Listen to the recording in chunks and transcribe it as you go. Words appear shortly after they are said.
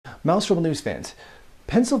Mouse Trouble News fans,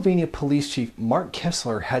 Pennsylvania Police Chief Mark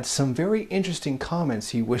Kessler had some very interesting comments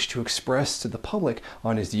he wished to express to the public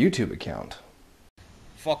on his YouTube account.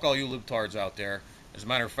 Fuck all you libtards out there. As a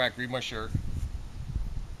matter of fact, read my shirt.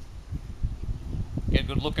 Get a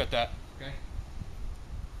good look at that, okay?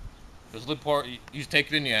 This libtard, you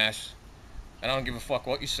take it in the ass. I don't give a fuck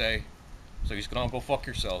what you say. So you're gonna go fuck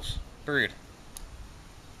yourselves. Period.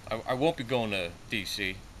 I won't be going to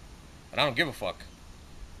DC. And I don't give a fuck.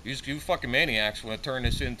 You fucking maniacs want to turn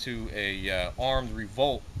this into a armed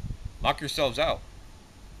revolt. Knock yourselves out.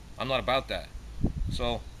 I'm not about that.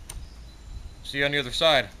 So, see you on the other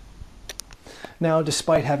side. Now,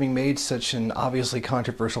 despite having made such an obviously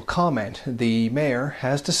controversial comment, the mayor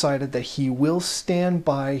has decided that he will stand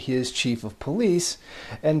by his chief of police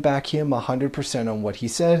and back him 100% on what he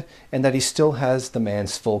said, and that he still has the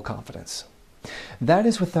man's full confidence. That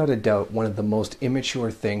is without a doubt one of the most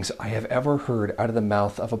immature things I have ever heard out of the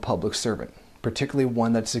mouth of a public servant, particularly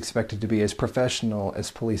one that's expected to be as professional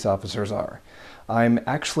as police officers are. I'm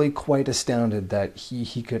actually quite astounded that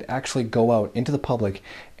he could actually go out into the public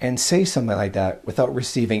and say something like that without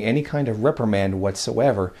receiving any kind of reprimand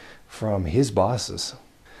whatsoever from his bosses.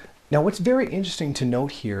 Now, what's very interesting to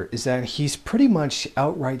note here is that he's pretty much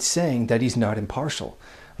outright saying that he's not impartial.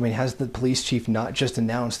 I mean, has the police chief not just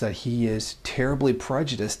announced that he is terribly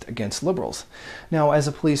prejudiced against liberals? Now, as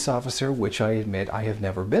a police officer, which I admit I have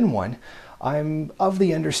never been one, I'm of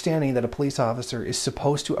the understanding that a police officer is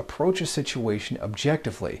supposed to approach a situation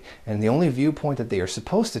objectively, and the only viewpoint that they are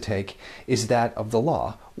supposed to take is that of the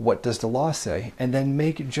law. What does the law say? And then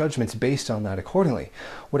make judgments based on that accordingly.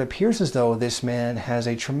 What appears as though this man has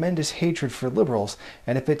a tremendous hatred for liberals,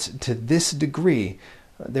 and if it's to this degree,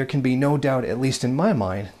 there can be no doubt, at least in my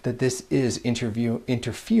mind, that this is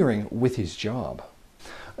interfering with his job.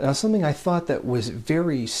 Now, something I thought that was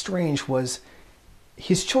very strange was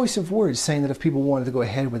his choice of words, saying that if people wanted to go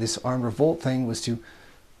ahead with this armed revolt thing was to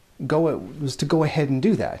go ahead and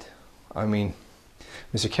do that. I mean,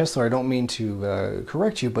 Mr. Kessler, I don't mean to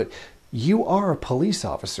correct you, but you are a police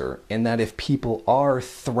officer, and that if people are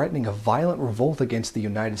threatening a violent revolt against the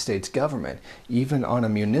United States government, even on a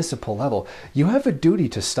municipal level, you have a duty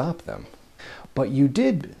to stop them. But you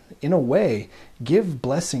did, in a way, give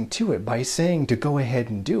blessing to it by saying to go ahead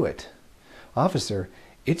and do it. Officer,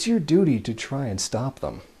 it's your duty to try and stop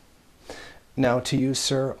them. Now, to you,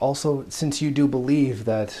 sir, also, since you do believe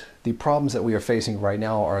that the problems that we are facing right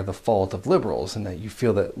now are the fault of liberals, and that you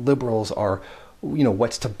feel that liberals are,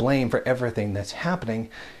 what's to blame for everything that's happening,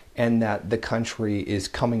 and that the country is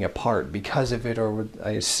coming apart because of it, or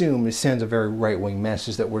I assume it sends a very right-wing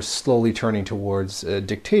message that we're slowly turning towards a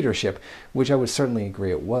dictatorship, which I would certainly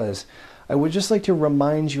agree it was. I would just like to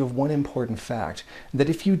remind you of one important fact, that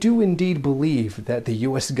if you do indeed believe that the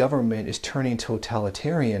U.S. government is turning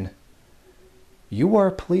totalitarian, you are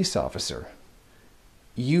a police officer.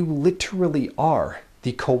 You literally are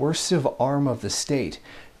the coercive arm of the state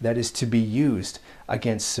that is to be used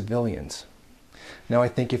against civilians. Now, I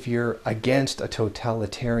think if you're against a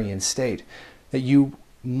totalitarian state, that you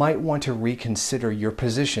might want to reconsider your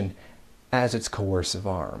position as its coercive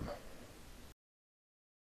arm.